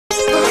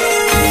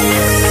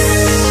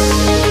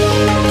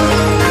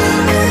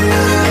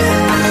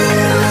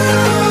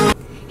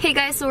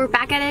we're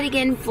back at it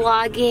again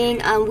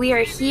vlogging. We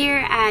are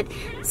here at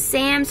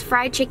Sam's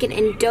Fried Chicken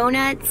and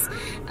Donuts.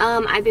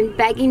 I've been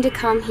begging to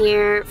come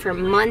here for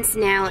months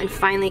now, and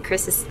finally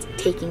Chris is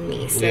taking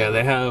me. So. Yeah,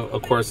 they have,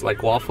 of course,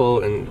 like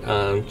waffle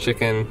and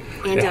chicken.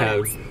 And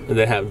donuts.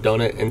 They have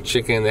donut and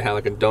chicken. They have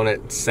like a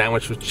donut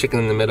sandwich with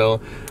chicken in the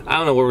middle. I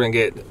don't know what we're gonna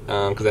get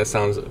because that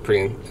sounds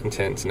pretty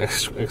intense and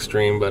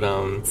extreme, but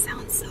it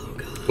sounds so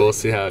good. We'll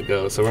see how it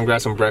goes. So we're gonna grab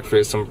some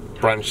breakfast, some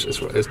brunch. It's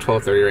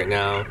 12:30 right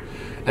now.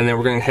 And then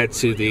we're gonna head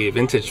to the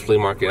vintage flea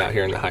market out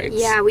here in the Heights.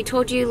 Yeah, we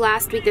told you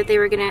last week that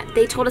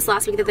they told us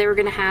last week that they were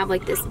gonna have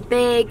like this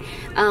big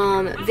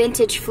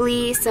vintage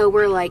flea, so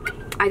we're like,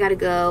 I gotta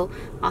go.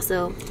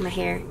 Also, my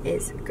hair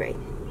is great.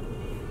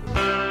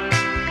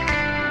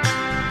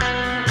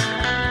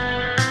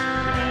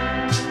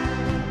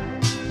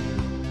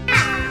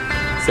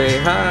 Say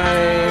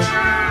hi.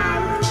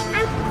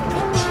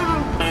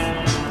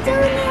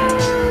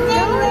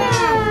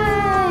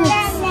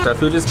 So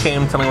who just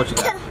came? Tell me what you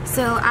got.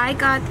 So I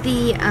got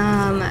the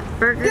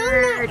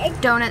burger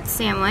donut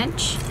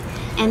sandwich,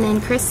 and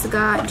then Chris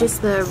got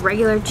just the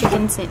regular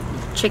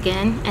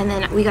chicken, and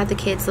then we got the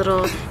kids'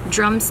 little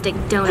drumstick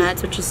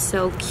donuts, which is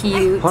so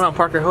cute. Hold on,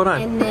 Parker, hold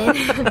on. And then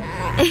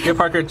give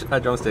Parker a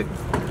drumstick.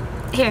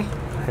 Here.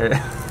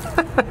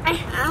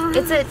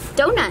 It's a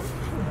donut.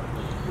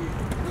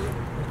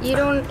 You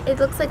don't. It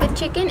looks like a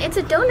chicken. It's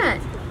a donut.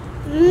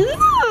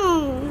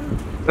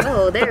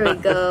 Oh, there we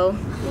go.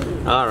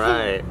 All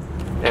right.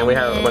 And we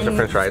have a bunch of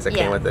french fries that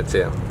came with it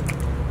too.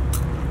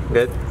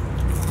 Good?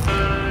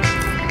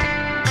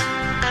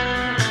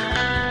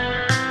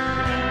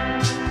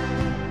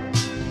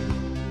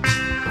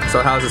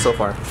 So how is it so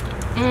far?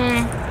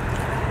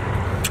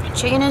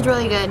 Chicken is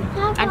really good.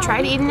 I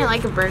tried eating it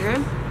like a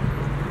burger,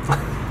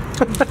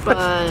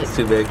 but it's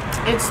too big.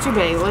 It's too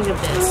big. Look at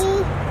this.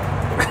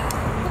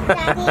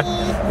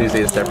 These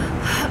eat separate.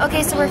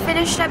 Okay, so we're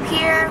finished up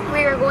here.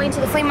 We are going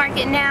to the flea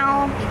market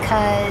now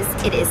because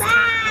it is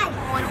time.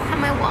 Oh, I don't have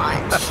my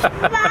watch.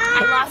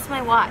 I lost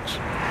my watch.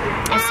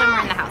 It's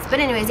somewhere in the house. But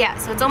anyways, yeah,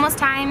 so it's almost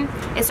time.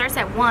 It starts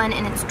at 1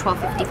 and it's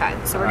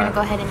 12:55. So we're gonna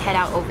go ahead and head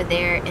out over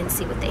there and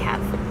see what they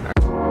have.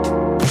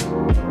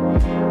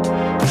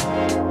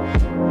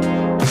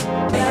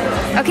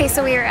 Okay,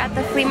 so we are at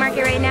the flea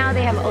market right now.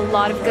 They have a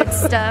lot of good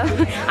stuff.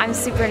 I'm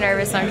super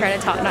nervous, so I'm trying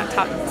to not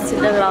talk.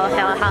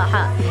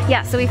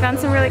 Yeah, so we found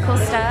some really cool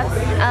stuff.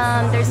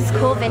 There's this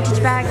cool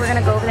vintage bag. We're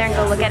gonna go over there and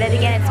go look at it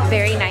again. It's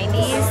very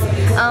 90s,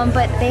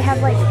 but they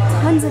have like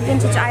tons of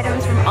vintage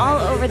items from all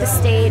over the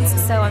states.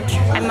 So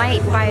I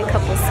might buy a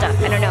couple stuff.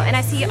 I don't know. And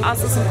I see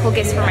also some cool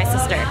gifts for my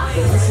sister.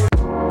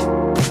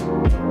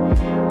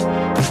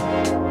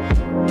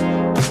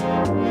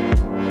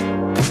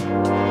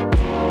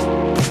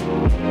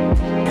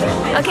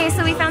 Okay,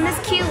 so we found this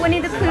cute Winnie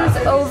the Pooh's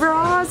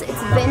overalls.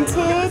 It's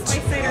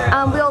vintage.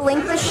 We'll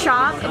link the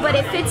shop, but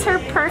it fits her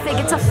perfect.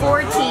 It's a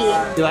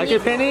 4T. You like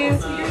it, Penny?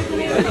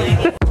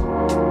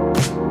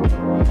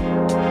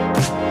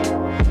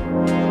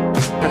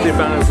 Actually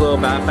found this little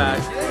backpack.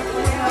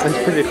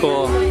 It's pretty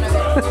cool.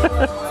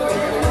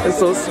 It's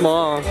so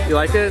small. You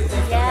like it?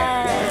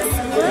 Yes.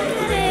 Look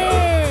at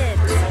it.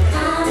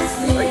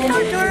 Look how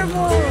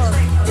adorable.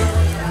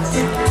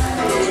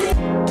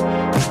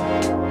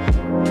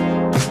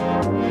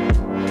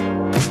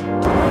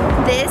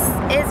 This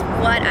is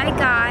what I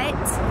got.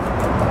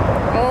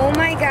 Oh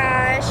my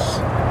gosh.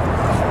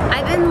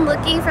 I've been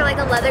looking for like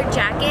a leather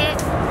jacket,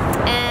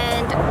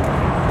 and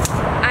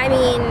I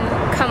mean,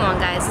 come on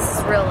guys, this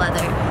is real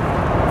leather.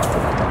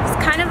 It's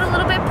kind of a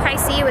little bit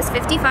pricey. It was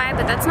 $55,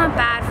 but that's not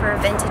bad for a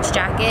vintage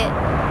jacket.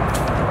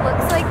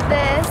 Looks like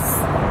this.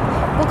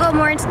 We'll go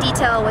more into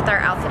detail with our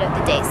outfit of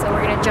the day, so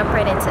we're gonna jump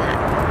right into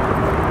that.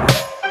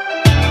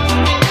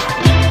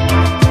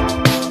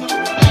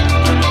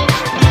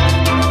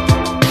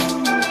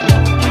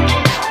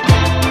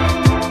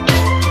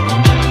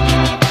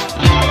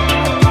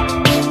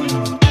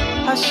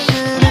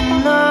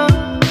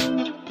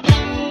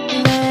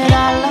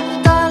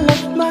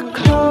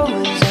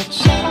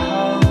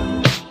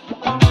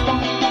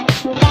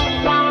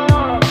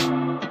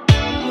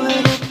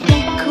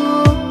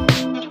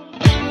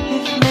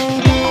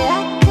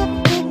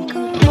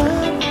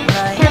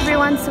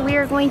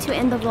 To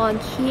end the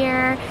vlog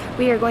here.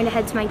 We are going to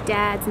head to my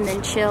dad's and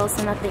then chill,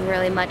 so nothing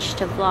really much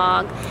to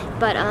vlog,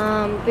 but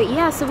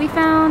yeah, so we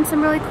found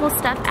some really cool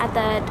stuff at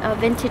that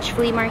vintage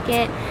flea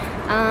market.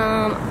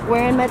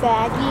 Wearing my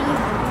baggie.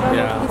 I don't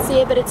know if you can see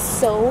it, but it's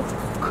so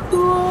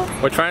cool.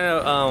 We're trying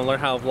to learn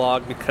how to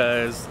vlog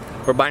because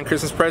we're buying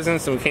Christmas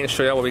presents and we can't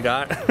show you what we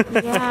got.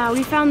 Yeah,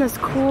 we found this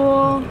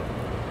cool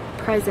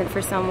present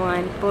for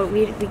someone, but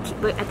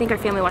I think our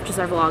family watches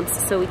our vlogs,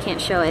 so we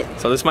can't show it.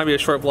 So this might be a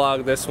short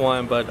vlog, this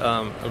one, but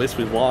at least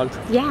we vlogged.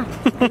 Yeah,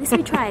 at least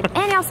we tried.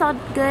 And I also had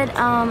good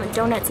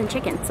donuts and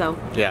chicken, so.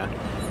 Yeah,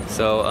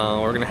 so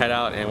we're gonna head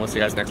out and we'll see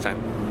you guys next time.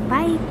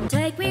 Bye.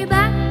 Take me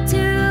back.